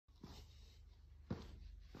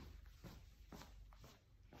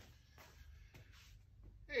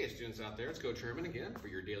students out there, it's Coach Herman again for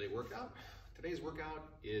your daily workout. Today's workout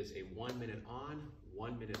is a 1 minute on,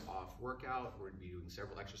 1 minute off workout. We're going to be doing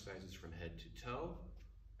several exercises from head to toe.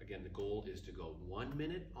 Again, the goal is to go 1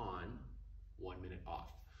 minute on, 1 minute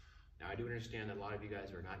off. Now I do understand that a lot of you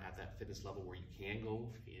guys are not at that fitness level where you can go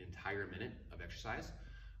for the entire minute of exercise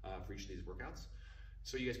for each of these workouts.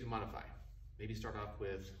 So you guys can modify. Maybe start off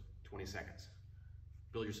with 20 seconds.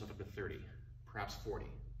 Build yourself up to 30, perhaps 40,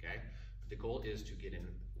 okay? But the goal is to get in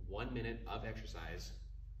 1 minute of exercise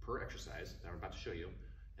per exercise that I'm about to show you,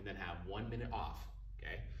 and then have 1 minute off,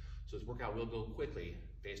 okay? So this workout will go quickly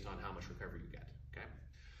based on how much recovery you get, okay?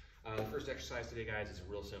 The first exercise today, guys, is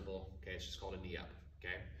real simple, okay? It's just called a knee up,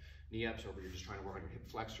 okay? Knee ups are where you're just trying to work on your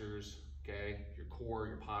hip flexors, okay? Your core,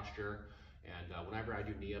 your posture. And whenever I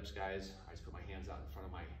do knee ups, guys, I just put my hands out in front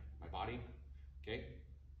of my body, okay?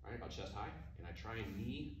 All right, about chest high, and I try and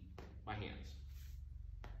knee my hands.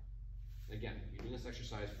 Again, you're doing this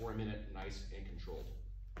exercise for a minute, nice and controlled.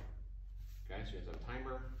 Okay, so you have to have a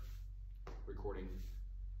timer, recording.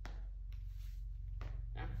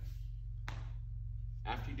 Yeah.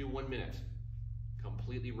 After you do 1 minute,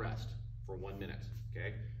 completely rest for 1 minute,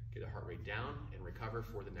 okay? Get the heart rate down and recover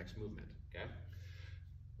for the next movement, okay?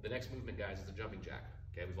 The next movement, guys, is the jumping jack.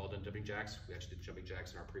 Okay, we've all done jumping jacks. We actually did jumping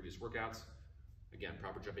jacks in our previous workouts. Again,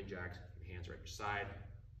 proper jumping jacks, your hands are at your side,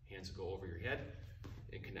 hands go over your head,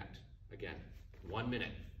 and connect. Again, 1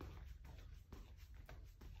 minute.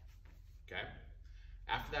 Okay?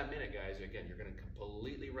 After that minute, guys, again, you're gonna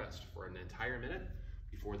completely rest for an entire minute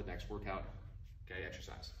before the next workout, okay,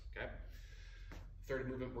 exercise, okay? Third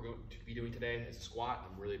movement we're going to be doing today is a squat.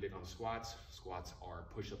 I'm really big on squats. Squats are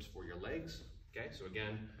push-ups for your legs, okay? So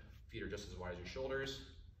again, feet are just as wide as your shoulders,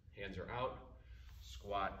 hands are out,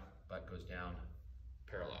 squat, butt goes down,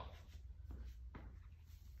 parallel.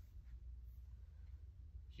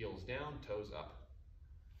 Heels down, toes up.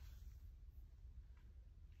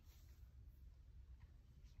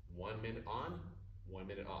 1 minute on, 1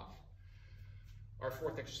 minute off. Our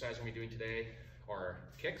fourth exercise we're going to be doing today are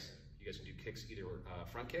kicks. You guys can do kicks, either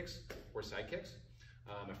front kicks or side kicks.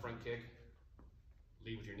 A front kick,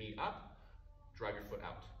 lead with your knee up, drive your foot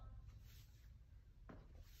out.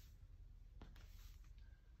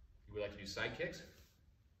 You would like to do side kicks?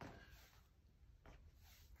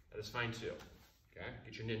 That is fine too. Okay,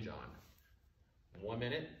 get your ninja on. 1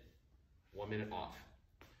 minute, 1 minute off.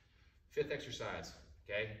 Fifth exercise,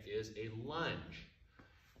 okay, is a lunge.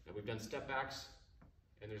 Now we've done step backs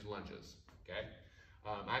and there's lunges, okay?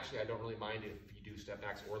 Actually, I don't really mind if you do step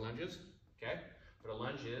backs or lunges, okay? But a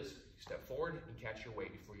lunge is you step forward and catch your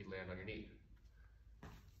weight before you land on your knee.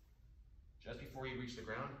 Just before you reach the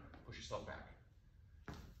ground, push yourself back.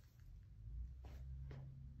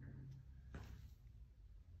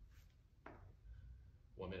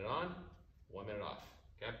 One minute on, 1 minute off,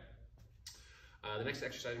 okay? The next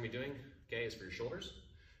exercise we're going to be doing, okay, is for your shoulders.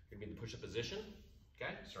 You're going to be in the push-up position,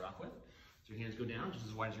 okay, to start off with. So your hands go down just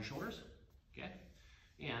as wide as your shoulders, okay?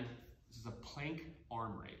 And this is a plank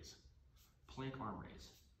arm raise. Plank arm raise.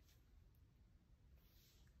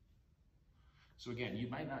 So again, you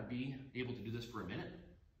might not be able to do this for a minute.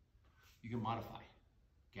 You can modify,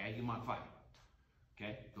 okay? You can modify,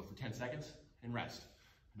 okay? Go for 10 seconds and rest.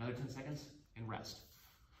 Another 10 seconds and rest.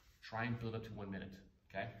 Try and build up to 1 minute,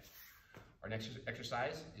 okay? Our next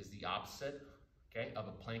exercise is the opposite, okay, of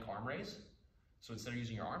a plank arm raise. So instead of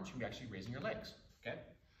using your arms, you're actually raising your legs, okay?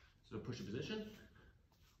 So push-up position,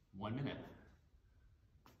 1 minute.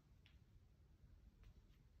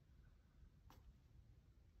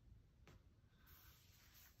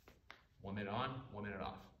 One minute on, 1 minute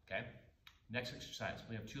off, okay? Next exercise,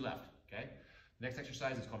 we have two left, okay? The next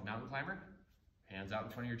exercise is called mountain climber. Hands out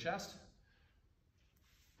in front of your chest.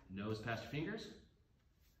 Nose past your fingers,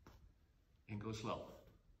 and go slow.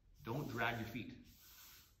 Don't drag your feet.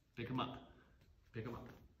 Pick them up, pick them up,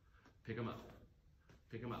 pick them up,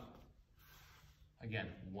 pick them up. Again,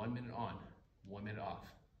 1 minute on, 1 minute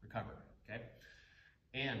off. Recover, okay?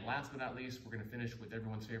 And last but not least, we're gonna finish with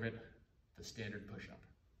everyone's favorite, the standard push-up,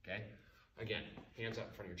 okay? Again, hands out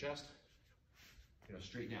in front of your chest,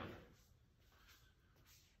 straight down.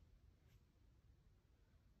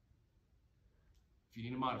 If you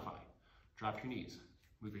need to modify, drop your knees,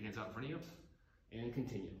 move your hands out in front of you, and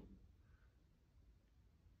continue.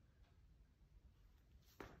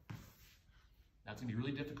 Now it's gonna be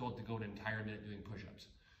really difficult to go an entire minute doing push-ups.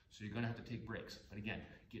 So you're gonna have to take breaks. But again,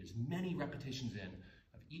 get as many repetitions in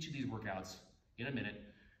of each of these workouts in a minute,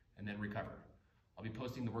 and then recover. I'll be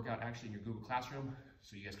posting the workout actually in your Google Classroom,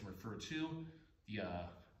 so you guys can refer to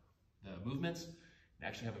the movements, and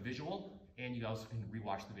actually have a visual, and you also can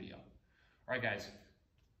rewatch the video. All right, guys,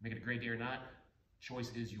 make it a great day or not.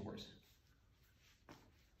 Choice is yours.